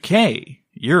UK,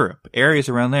 Europe, areas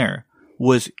around there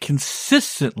was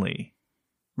consistently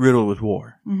riddled with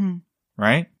war,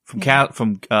 right?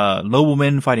 From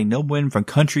noblemen fighting noblemen, from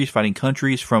countries fighting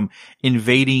countries, from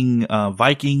invading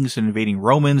Vikings, invading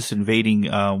Romans, invading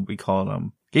we call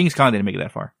them Genghis Khan didn't make it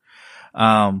that far.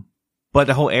 But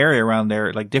the whole area around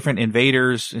there, like different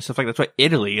invaders and stuff like that. That's why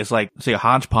Italy is like, say, a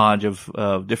hodgepodge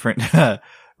of different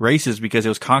races because it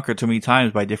was conquered so many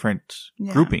times by different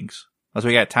groupings. That's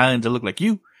why you got Italians that look like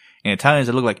you and Italians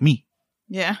that look like me.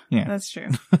 Yeah. That's true.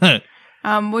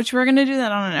 Which we're going to do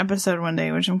that on an episode one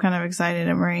day, which I'm kind of excited.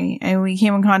 And we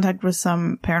came in contact with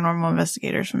some paranormal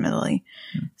investigators from Italy.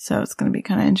 So it's going to be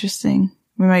kind of interesting.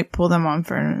 We might pull them on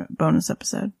for a bonus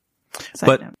episode.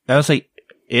 But I would say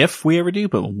if we ever do,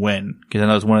 but when? Because I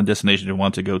know it's one of the destinations we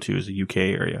want to go to is the UK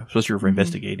area, especially for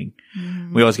investigating.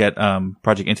 Mm-hmm. We always got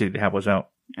Project Entity to help us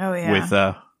out. Oh, yeah.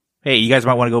 With, hey, you guys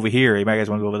might want to go over here. You guys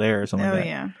want to go over there or something like that. Oh,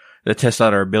 yeah. To test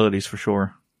out our abilities for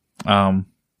sure.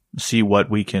 See what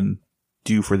we can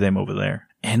do for them over there.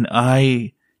 And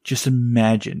I just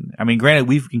imagine, I mean, granted,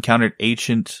 we've encountered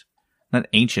not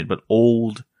ancient, but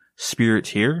old spirits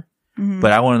here. Mm-hmm.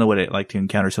 But I want to know what it's like to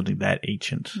encounter something that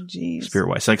ancient,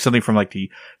 spirit-wise. Like something from like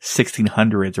the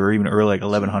 1600s or even early like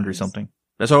 1100s something.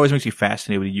 That's what always makes me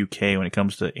fascinated with the UK when it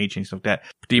comes to ancient stuff like that.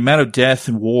 But the amount of death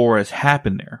and war has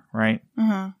happened there, right?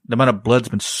 Mm-hmm. The amount of blood's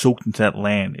been soaked into that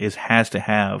land has to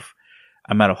have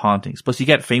amount of hauntings. Plus you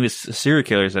got famous serial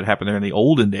killers that happened there in the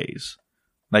olden days.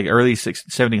 Like early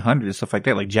 1700s and stuff like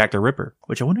that, like Jack the Ripper.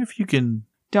 Which I wonder if you can...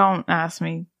 Don't ask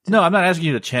me. No, I'm not asking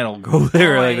you to channel go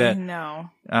there like that.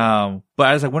 No. But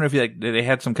I was like, wonder if they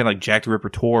had some kind of like Jack the Ripper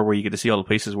tour where you get to see all the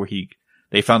places where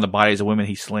they found the bodies of women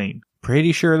he's slain.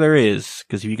 Pretty sure there is,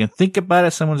 because if you can think about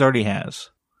it, someone's already has.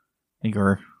 I think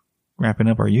we're wrapping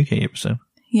up our UK episode.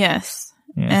 Yes.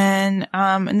 Yeah.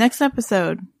 And next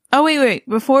episode. Oh, wait.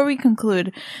 Before we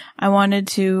conclude, I wanted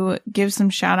to give some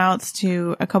shout outs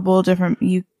to a couple of different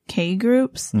UK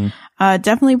groups.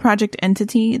 Definitely Project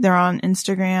Entity. They're on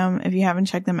Instagram. If you haven't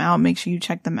checked them out, make sure you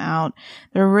check them out.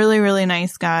 They're really, really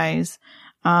nice guys.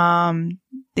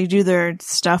 They do their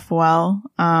stuff well,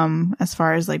 as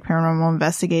far as like paranormal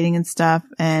investigating and stuff.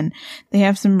 And they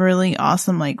have some really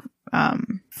awesome, like,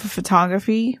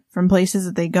 photography from places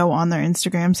that they go on their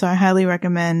Instagram. So I highly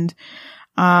recommend,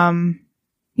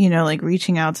 like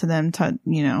reaching out to them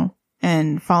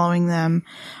and following them.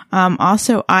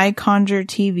 Also I Conjure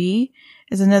TV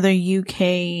is another UK,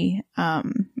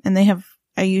 and they have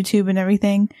a YouTube and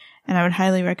everything. And I would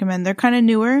highly recommend. They're kind of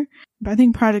newer, but I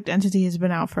think Project Entity has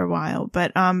been out for a while.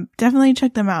 But definitely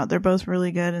check them out. They're both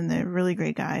really good and they're really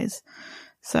great guys.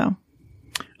 So,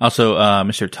 also,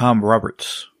 Mr. Tom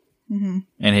Roberts and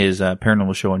his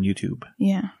paranormal show on YouTube.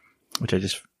 Yeah, which I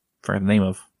just forgot the name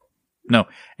of. No,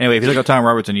 anyway, if you look up Tom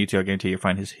Roberts on YouTube, I guarantee you'll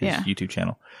find his YouTube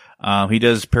channel. He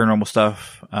does paranormal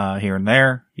stuff here and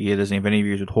there. He does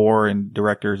interviews with horror and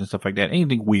directors and stuff like that.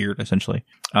 Anything weird, essentially.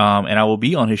 And I will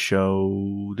be on his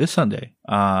show this Sunday,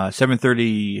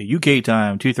 7:30 UK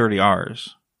time, 2:30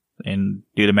 ours. And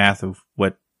do the math of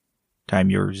what time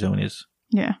your zone is.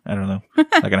 Yeah. I don't know.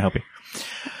 Not gonna help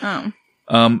you.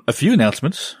 A few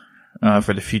announcements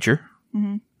for the future.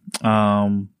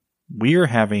 Mm-hmm. We are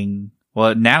having,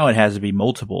 well, now it has to be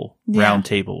multiple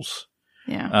roundtables.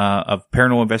 Yeah. Of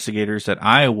paranormal investigators that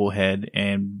I will head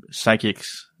and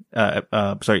psychics.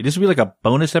 Sorry, this will be like a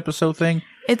bonus episode thing.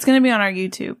 It's going to be on our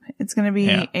YouTube. It's going to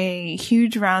be a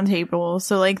huge roundtable.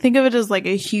 So like, think of it as like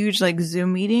a huge like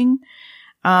Zoom meeting,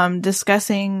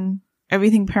 discussing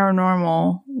everything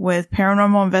paranormal with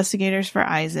paranormal investigators for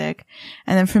Isaac.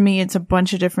 And then for me, it's a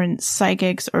bunch of different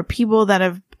psychics or people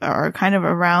that are kind of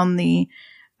around the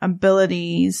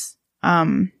abilities,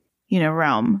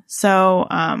 realm. So,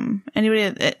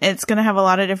 it's going to have a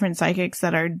lot of different psychics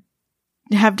that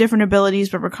have different abilities,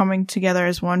 but we're coming together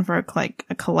as one for a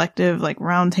collective, like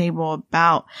round table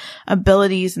about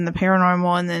abilities in the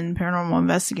paranormal and then paranormal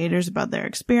investigators about their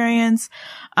experience.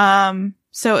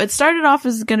 So it started off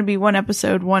as going to be one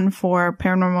episode, one for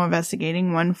paranormal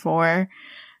investigating, one for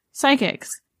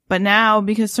psychics. But now,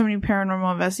 because so many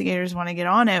paranormal investigators want to get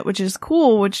on it, which is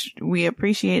cool, which we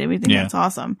appreciate, we think that's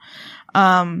awesome.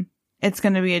 It's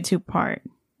going to be a 2-part.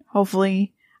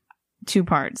 Hopefully 2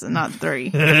 parts and not 3.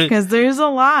 Because there's a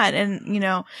lot. And,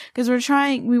 because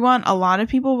we want a lot of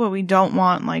people, but we don't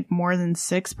want like more than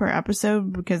 6 per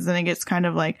episode, because then it gets kind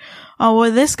of like, oh,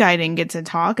 well, this guy didn't get to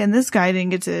talk and this guy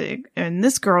didn't get to, and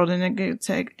this girl didn't get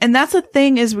to. And that's the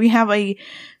thing, is we have a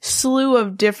slew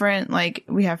of different, like,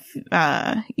 we have,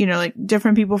 like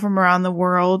different people from around the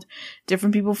world,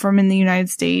 different people from in the United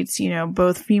States,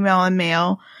 both female and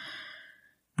male.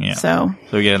 Yeah. So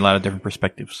we get a lot of different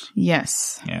perspectives.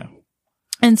 Yes. Yeah.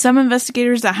 And some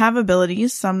investigators that have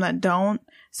abilities, some that don't,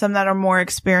 some that are more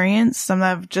experienced, some that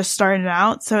have just started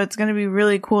out. So it's going to be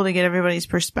really cool to get everybody's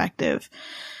perspective.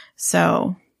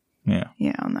 So yeah,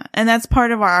 on that. And that's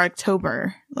part of our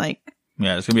October, like.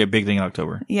 Yeah, it's going to be a big thing in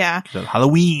October. Yeah. So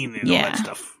Halloween and all that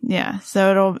stuff. Yeah.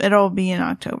 So it'll be in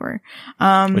October.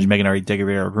 Which Megan already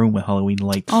decorated our room with Halloween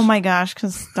lights. Oh my gosh,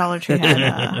 because Dollar Tree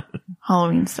had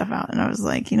Halloween stuff out. And I was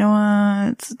like, you know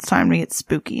what? It's time to get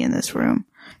spooky in this room.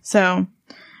 So,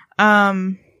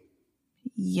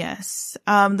 yes.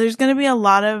 There's going to be a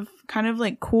lot of kind of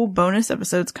like cool bonus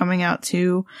episodes coming out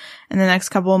too in the next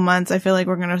couple of months. I feel like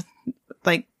we're going to,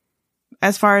 like,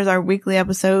 as far as our weekly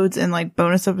episodes and like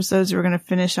bonus episodes, we're going to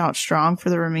finish out strong for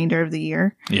the remainder of the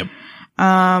year. Yep.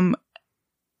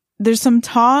 There's some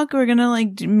talk. We're going to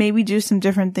like maybe do some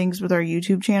different things with our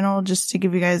YouTube channel just to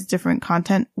give you guys different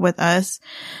content with us.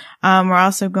 We're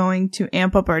also going to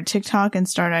amp up our TikTok and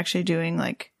start actually doing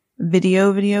like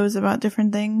videos about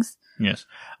different things. Yes.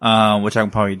 Which I can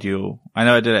probably do. I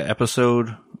know I did an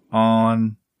episode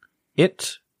on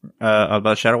it,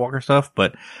 about Shadow Walker stuff,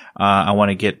 but, I want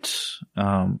to get,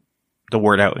 the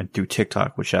word out and through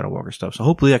TikTok with Shadow Walker stuff. So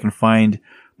hopefully I can find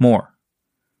more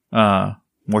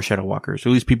Shadow Walkers, or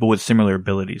at least people with similar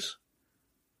abilities.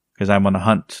 Cause I'm on the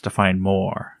hunt to find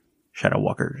more Shadow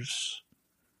Walkers.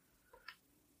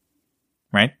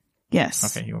 Right?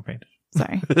 Yes. Okay. You were paid.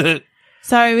 Sorry.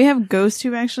 Sorry, we have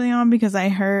GhostTube actually on because I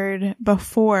heard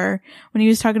before when he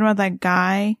was talking about that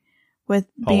guy with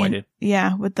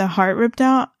with the heart ripped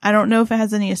out. I don't know if it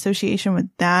has any association with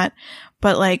that,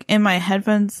 but like in my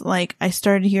headphones, like I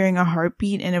started hearing a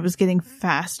heartbeat and it was getting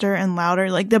faster and louder.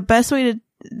 Like the best way to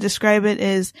describe it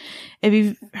is if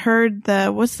you've heard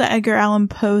what's the Edgar Allan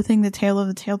Poe thing, The Tale of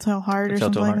the Telltale Heart or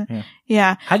something like that.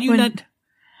 Yeah. How do you not?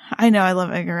 I know I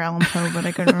love Edgar Allan Poe, but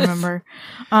I couldn't remember.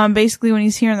 Basically when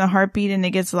he's hearing the heartbeat and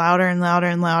it gets louder and louder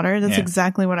and louder, that's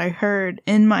exactly what I heard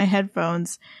in my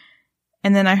headphones.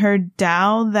 And then I heard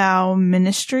Thou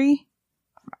Ministry.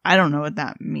 I don't know what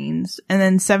that means. And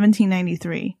then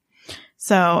 1793.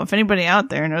 So if anybody out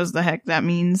there knows the heck that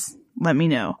means, let me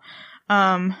know.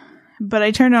 But I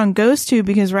turned on GhostTube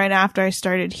because right after I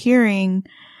started hearing,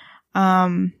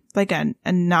 like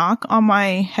a knock on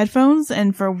my headphones,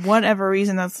 and for whatever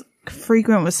reason that's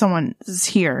frequent with someone is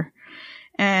here.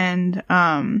 And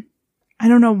I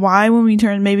don't know why when we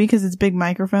turn, maybe because it's big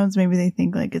microphones, maybe they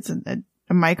think like it's a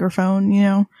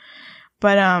microphone,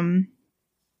 but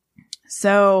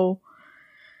so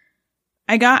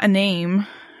I got a name,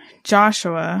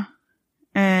 Joshua,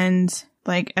 and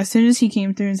like as soon as he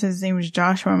came through and said his name was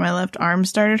Joshua, my left arm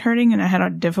started hurting and I had a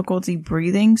difficulty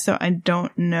breathing, so I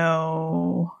don't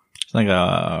know. It's like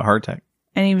a heart attack.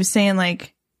 And he was saying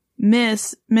like,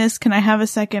 Miss, can I have a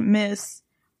second, Miss?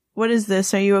 What is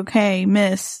this? Are you okay,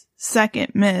 Miss?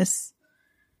 Second, Miss.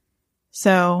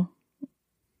 So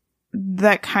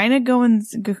that kind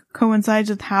of coincides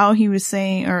with how he was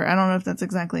saying, or I don't know if that's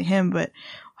exactly him, but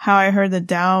how I heard the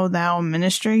Thou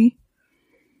Ministry.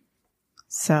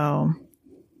 So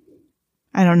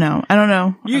I don't know.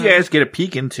 You guys get a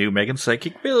peek into Megan's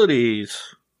psychic abilities.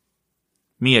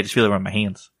 Me, I just feel it around my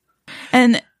hands.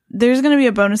 And there's going to be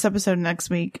a bonus episode next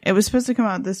week. It was supposed to come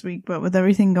out this week, but with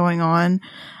everything going on,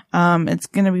 it's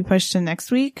going to be pushed to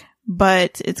next week.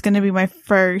 But it's going to be my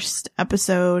first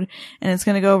episode, and it's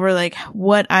going to go over like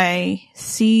what I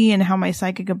see and how my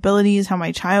psychic abilities, how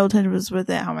my childhood was with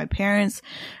it, how my parents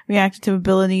reacted to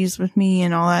abilities with me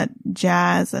and all that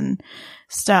jazz and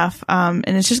stuff. And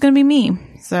it's just going to be me.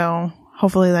 So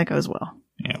hopefully that goes well.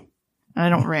 Yeah. I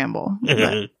don't ramble.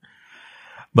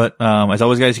 But as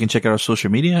always, guys, you can check out our social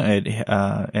media at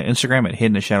Instagram at Hidden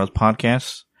in the Shadows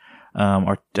Podcast,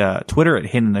 our Twitter at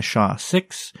Hidden in the Shaw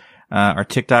 6, our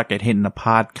TikTok at Hidden the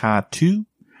Podcast 2.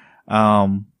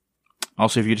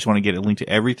 Also, if you just want to get a link to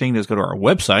everything, just go to our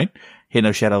website,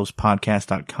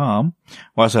 hiddenofshadowspodcast.com.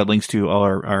 We also have links to all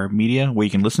our media where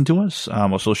you can listen to us,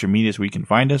 our social medias where you can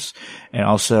find us, and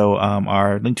also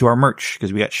our link to our merch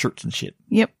because we got shirts and shit.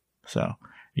 Yep. So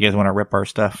you guys want to rip our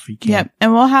stuff, you can. Yep.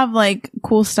 And we'll have like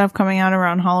cool stuff coming out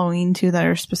around Halloween too that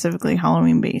are specifically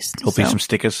Halloween based. Hopefully some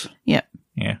stickers. Yep.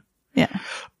 Yeah.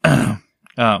 Yeah.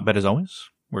 But as always,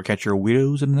 we'll catch your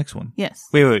weirdos in the next one. Yes.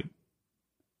 Wait.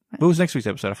 What was next week's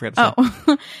episode? I forgot to say.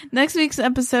 Oh, next week's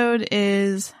episode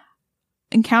is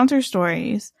Encounter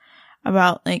Stories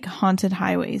about like haunted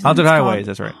highways. Haunted highways,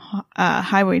 that's right.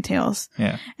 Highway Tales.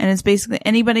 Yeah. And it's basically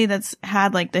anybody that's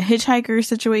had like the hitchhiker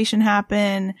situation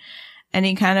happen,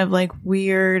 any kind of like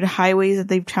weird highways that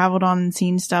they've traveled on and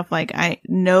seen stuff. Like I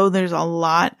know there's a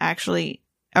lot actually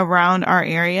around our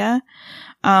area.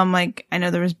 Like I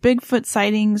know there was Bigfoot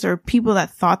sightings or people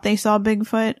that thought they saw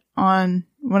Bigfoot on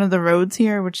one of the roads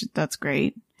here, which that's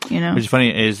great. You know, Which is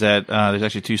funny is that there's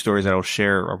actually 2 stories that I'll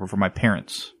share from my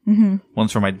parents. Mm-hmm.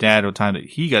 One's from my dad, the time that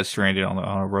he got stranded on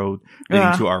a road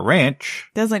leading to our ranch.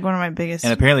 That's like one of my biggest.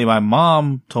 And apparently my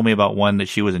mom told me about one that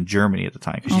she was in Germany at the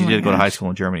time because she did go to high school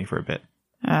in Germany for a bit.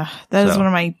 That is one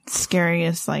of my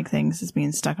scariest like things is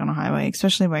being stuck on a highway,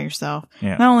 especially by yourself.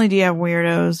 Yeah. Not only do you have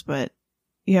weirdos, but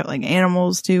you have like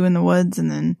animals too in the woods, and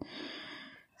then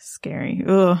scary.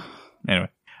 Ugh. Anyway,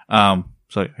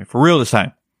 so for real this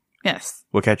time. Yes.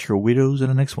 We'll catch your weirdos in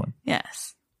the next one.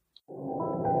 Yes.